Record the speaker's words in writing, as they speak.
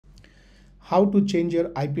how to change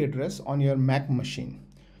your IP address on your Mac machine.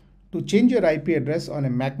 To change your IP address on a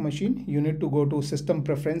Mac machine, you need to go to System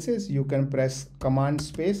Preferences. You can press Command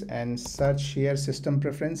space and search here System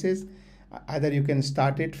Preferences. Either you can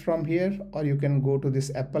start it from here or you can go to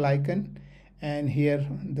this Apple icon. And here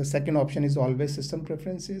the second option is always System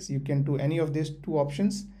Preferences. You can do any of these two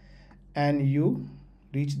options and you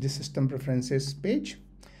reach the System Preferences page.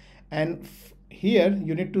 And here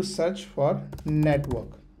you need to search for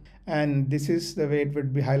network. And this is the way it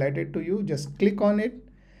would be highlighted to you. Just click on it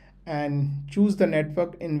and choose the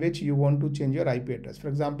network in which you want to change your IP address. For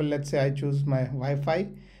example, let's say I choose my Wi-Fi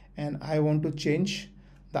and I want to change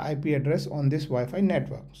the IP address on this Wi-Fi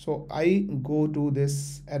network. So I go to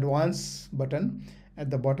this advanced button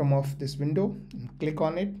at the bottom of this window, click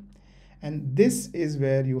on it, and this is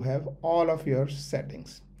where you have all of your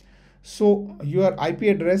settings. So your IP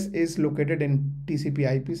address is located in TCP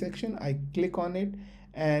IP section. I click on it,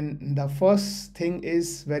 and the first thing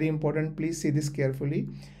is very important. Please see this carefully.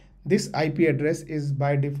 This IP address is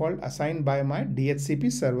by default assigned by my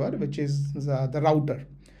DHCP server, which is the router.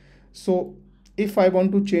 So if I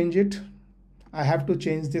want to change it, I have to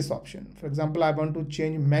change this option. For example, I want to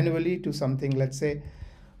change manually to something, let's say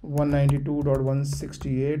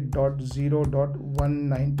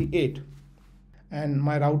 192.168.0.198. And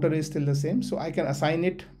my router is still the same, so I can assign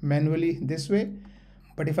it manually this way.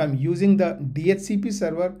 But if I'm using the DHCP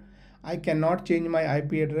server, I cannot change my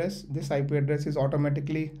IP address. This IP address is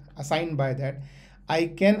automatically assigned by that. I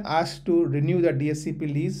can ask to renew the DHCP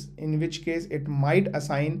lease, in which case it might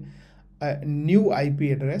assign a new IP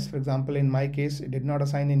address. For example, in my case, it did not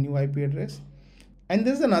assign a new IP address. And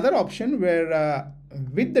there's another option where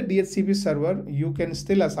with the DHCP server, you can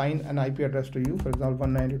still assign an IP address to you. For example,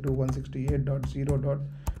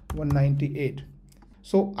 192.168.0.198.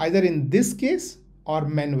 So either in this case or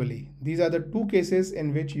manually. These are the two cases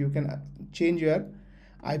in which you can change your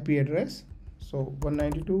IP address. So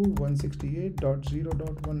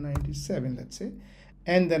 192.168.0.197, let's say.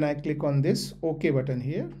 And then I click on this OK button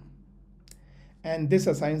here. And this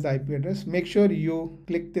assigns the IP address. Make sure you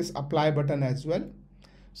click this apply button as well.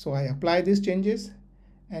 So I apply these changes,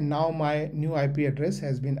 and now my new IP address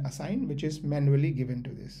has been assigned, which is manually given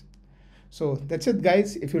to this. So that's it,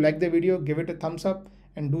 guys. If you like the video, give it a thumbs up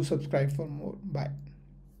and do subscribe for more. Bye.